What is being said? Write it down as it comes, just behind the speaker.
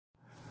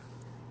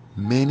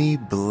Many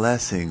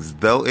blessings,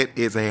 though it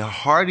is a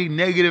hearty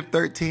negative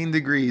 13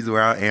 degrees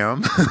where I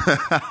am.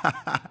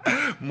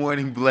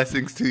 Morning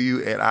blessings to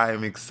you, and I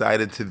am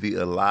excited to be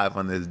alive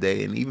on this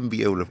day and even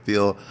be able to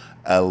feel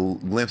a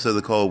glimpse of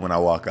the cold when I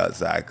walk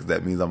outside, because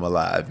that means I'm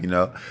alive, you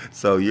know?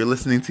 So you're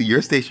listening to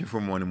your station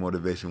for Morning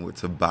Motivation with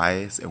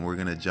Tobias, and we're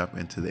going to jump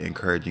into the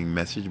encouraging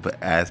message.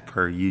 But as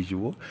per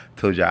usual,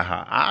 told y'all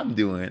how I'm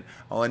doing.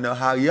 I want to know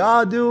how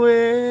y'all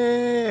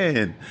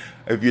doing.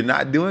 If you're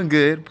not doing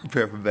good,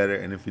 prepare for better.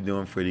 And if you're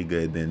doing pretty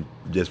good, then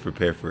just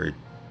prepare for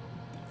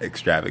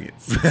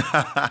extravagance.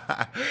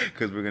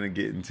 Because we're going to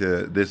get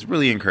into this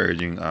really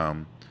encouraging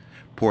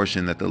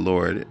portion that the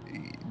Lord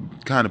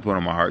kind of put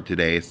on my heart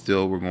today.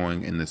 Still, we're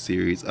going in the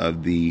series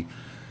of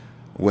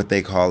what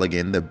they call,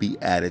 again, the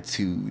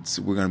Beatitudes.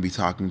 We're going to be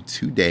talking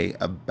today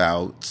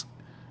about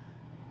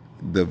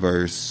the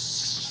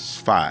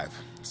verse 5.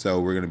 So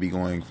we're going to be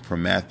going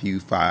from Matthew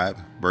 5,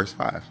 verse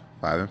 5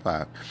 and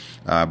 5.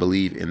 I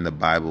believe in the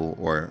Bible,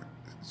 or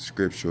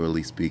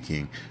scripturally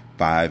speaking,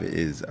 5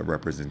 is a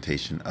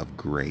representation of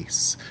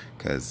grace,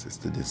 because it's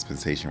the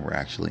dispensation we're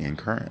actually in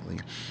currently.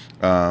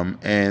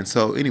 And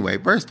so anyway,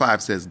 verse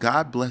 5 says,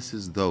 God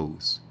blesses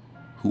those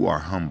who are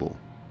humble,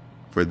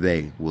 for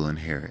they will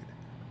inherit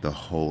the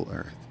whole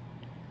earth.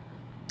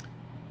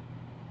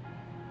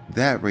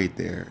 That right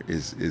there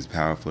is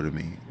powerful to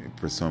me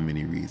for so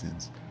many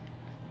reasons.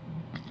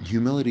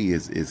 Humility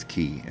is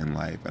key in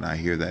life, and I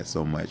hear that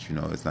so much. You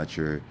know, it's not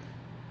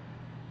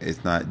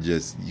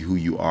just who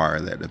you are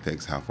that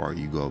affects how far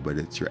you go, but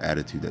it's your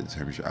attitude that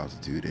determines your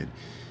altitude. And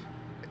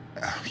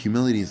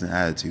humility is an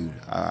attitude.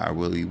 I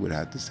really would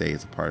have to say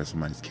it's a part of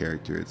somebody's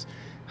character. It's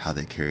how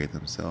they carry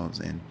themselves,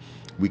 and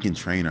we can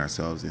train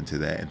ourselves into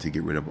that and to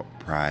get rid of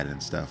pride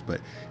and stuff.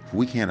 But if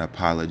we can't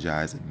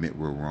apologize, admit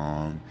we're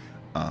wrong,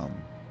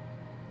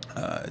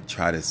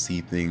 try to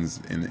see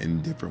things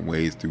in different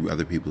ways through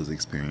other people's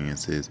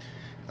experiences,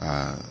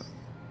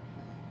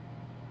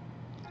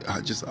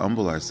 just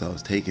humble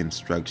ourselves, take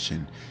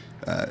instruction,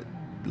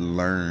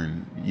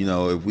 learn. You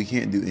know, if we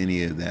can't do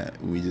any of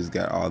that, we just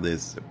got all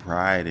this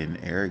pride and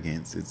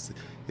arrogance. It's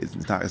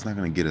not going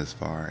to get us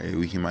far.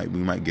 We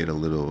might get a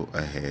little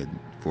ahead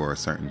for a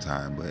certain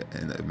time,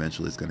 and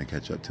eventually it's going to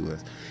catch up to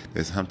us.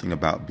 There's something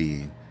about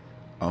being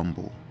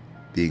humble,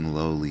 being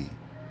lowly,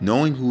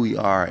 knowing who we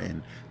are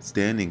and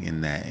standing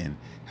in that, and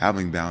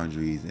having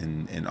boundaries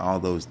and all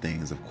those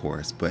things, of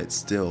course, but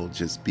still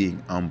just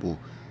being humble,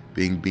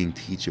 being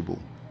teachable,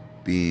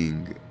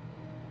 being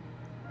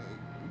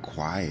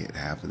quiet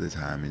half of the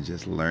time, and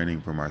just learning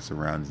from our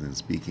surroundings and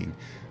speaking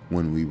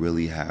when we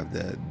really have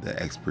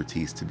the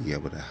expertise to be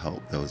able to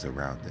help those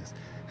around us.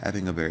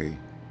 Having a very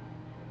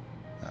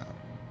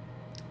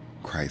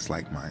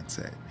Christ-like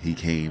mindset. He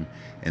came,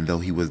 and though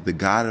he was the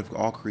God of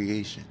all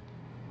creation,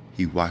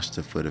 he washed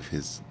the feet of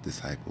his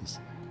disciples.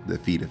 I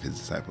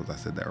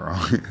said that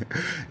wrong.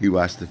 He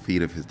washed the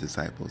feet of his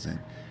disciples. And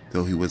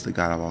though he was the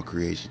God of all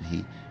creation,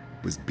 he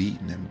was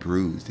beaten and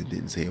bruised and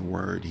didn't say a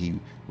word. He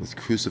was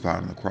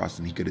crucified on the cross,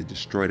 and he could have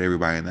destroyed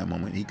everybody in that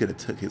moment. He could have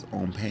took his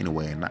own pain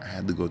away and not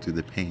had to go through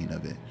the pain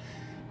of it.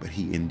 But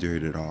he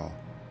endured it all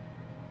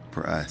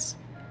for us.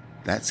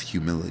 That's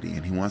humility.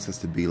 And he wants us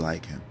to be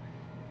like him.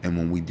 And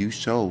when we do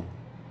show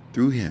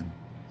through him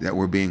that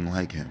we're being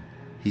like him,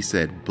 he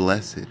said,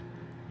 blessed.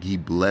 He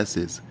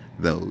blesses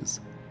those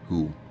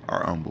who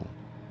are humble,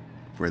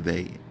 for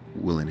they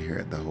will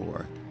inherit the whole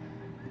earth.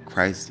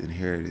 Christ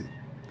inherited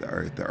the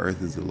earth. The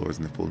earth is the Lord's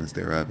and the fullness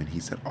thereof. And he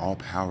said, all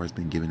power has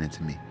been given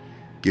to me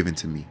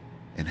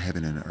in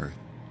heaven and earth.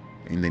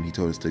 And then he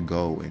told us to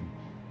go and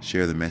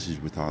share the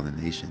message with all the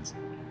nations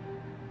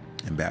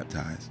and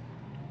baptize.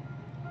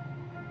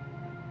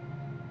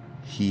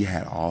 He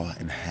had all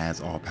and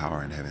has all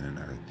power in heaven and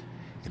earth.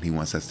 And he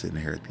wants us to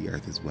inherit the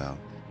earth as well.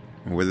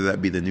 And whether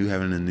that be the new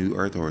heaven and the new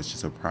earth, or it's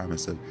just a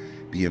promise of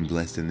being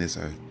blessed in this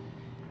earth,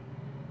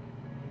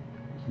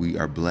 we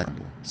are blessed.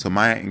 So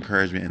my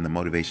encouragement and the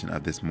motivation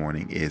of this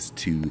morning is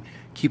to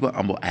keep an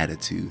humble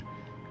attitude.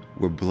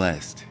 We're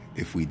blessed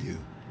if we do.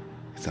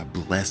 It's a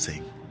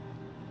blessing.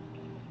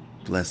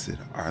 Blessed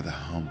are the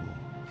humble.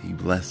 He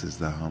blesses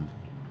the humble.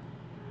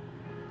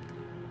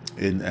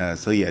 And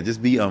so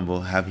just be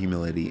humble, have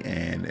humility,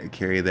 and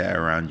carry that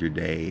around your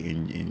day,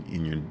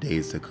 in your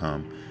days to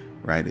come.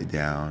 Write it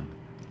down.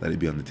 Let it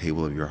be on the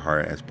table of your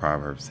heart, as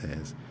Proverbs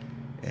says,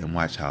 and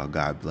watch how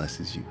God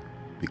blesses you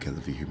because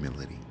of your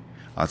humility.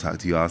 I'll talk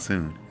to you all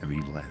soon, and be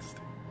blessed.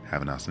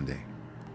 Have an awesome day.